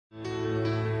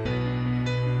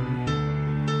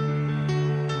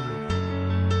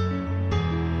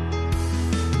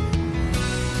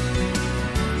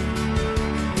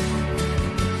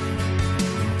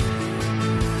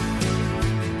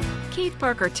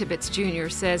Parker Tibbetts Jr.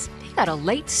 says he got a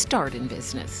late start in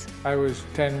business. I was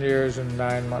 10 years and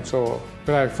 9 months old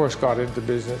when I first got into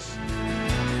business.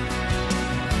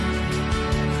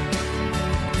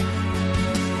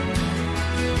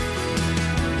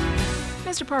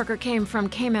 Mr. Parker came from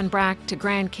Cayman Brac to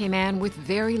Grand Cayman with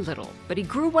very little, but he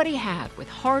grew what he had with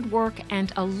hard work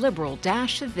and a liberal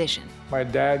dash of vision. My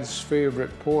dad's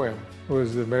favorite poem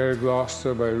was The Mary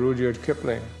Gloucester by Rudyard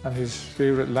Kipling, and his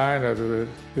favorite line out of it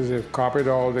is, "They've copied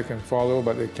all they can follow,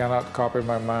 but they cannot copy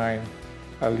my mind.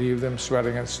 I leave them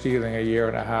sweating and stealing 1.5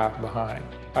 years behind."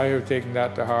 I have taken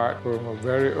that to heart from a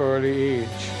very early age.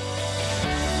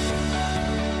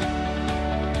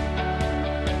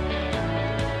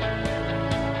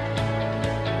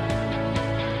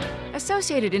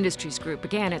 Associated Industries Group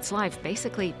began its life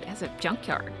basically as a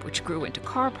junkyard, which grew into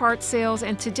car parts sales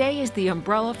and today is the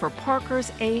umbrella for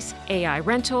Parker's, Ace, AI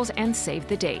Rentals, and Save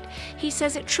the Date. He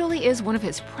says it truly is one of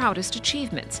his proudest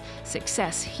achievements.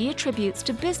 Success he attributes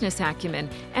to business acumen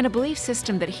and a belief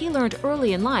system that he learned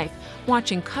early in life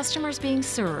watching customers being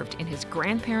served in his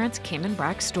grandparents' Cayman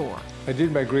Brac store. I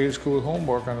did my grade school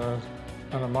homework on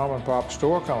a mom and pop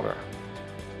store counter.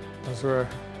 That's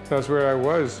where I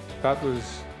was. That was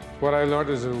what I learned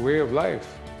as a way of life.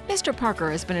 Mr. Parker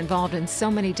has been involved in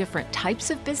so many different types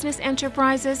of business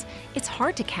enterprises, it's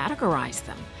hard to categorize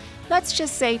them. Let's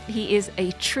just say he is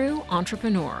a true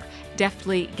entrepreneur,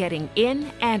 deftly getting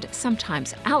in and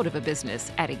sometimes out of a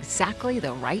business at exactly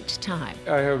the right time.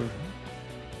 I have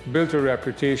built a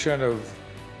reputation of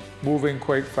moving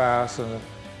quite fast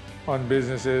on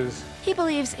businesses. He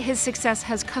believes his success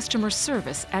has customer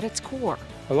service at its core.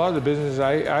 A lot of the businesses,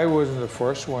 I wasn't the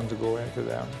first one to go into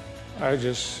them. I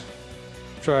just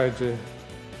tried to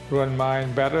run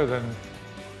mine better than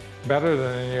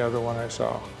any other one I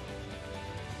saw,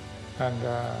 and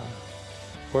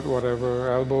put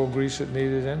whatever elbow grease it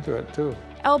needed into it too.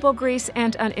 Elbow grease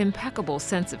and an impeccable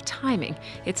sense of timing.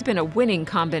 It's been a winning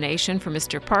combination for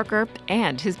Mr. Parker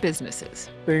and his businesses.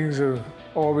 Things have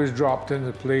always dropped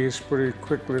into place pretty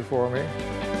quickly for me.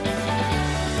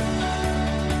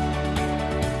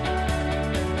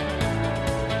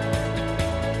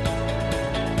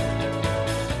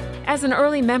 As an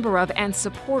early member of and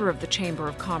supporter of the Chamber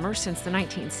of Commerce since the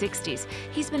 1960s,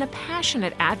 he's been a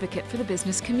passionate advocate for the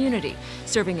business community,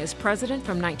 serving as president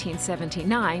from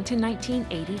 1979 to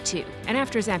 1982. And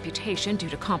after his amputation due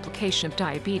to complication of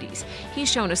diabetes,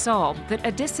 he's shown us all that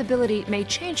a disability may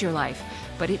change your life,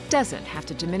 but it doesn't have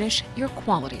to diminish your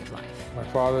quality of life. My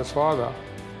father's father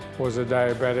was a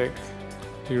diabetic.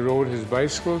 He rode his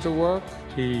bicycle to work.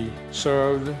 He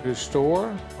served his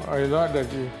store. I learned that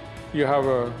you have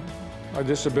a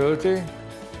disability,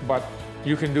 but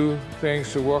you can do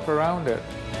things to work around it.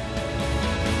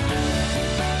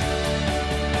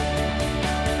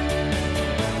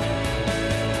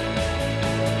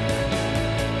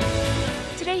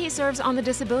 Today he serves on the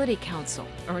Disability Council,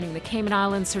 earning the Cayman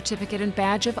Islands Certificate and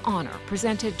Badge of Honor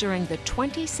presented during the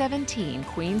 2017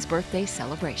 Queen's Birthday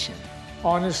celebration.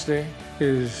 Honesty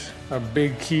is a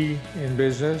big key in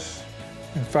business.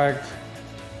 In fact,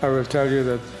 I will tell you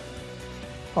that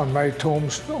on my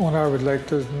tombstone, I would like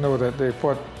to know that they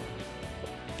put,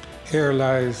 "Here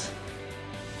lies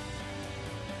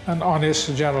an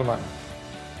honest gentleman."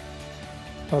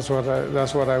 That's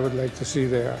what I would like to see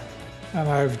there. And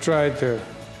I've tried to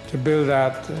build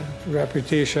that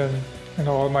reputation in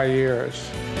all my years.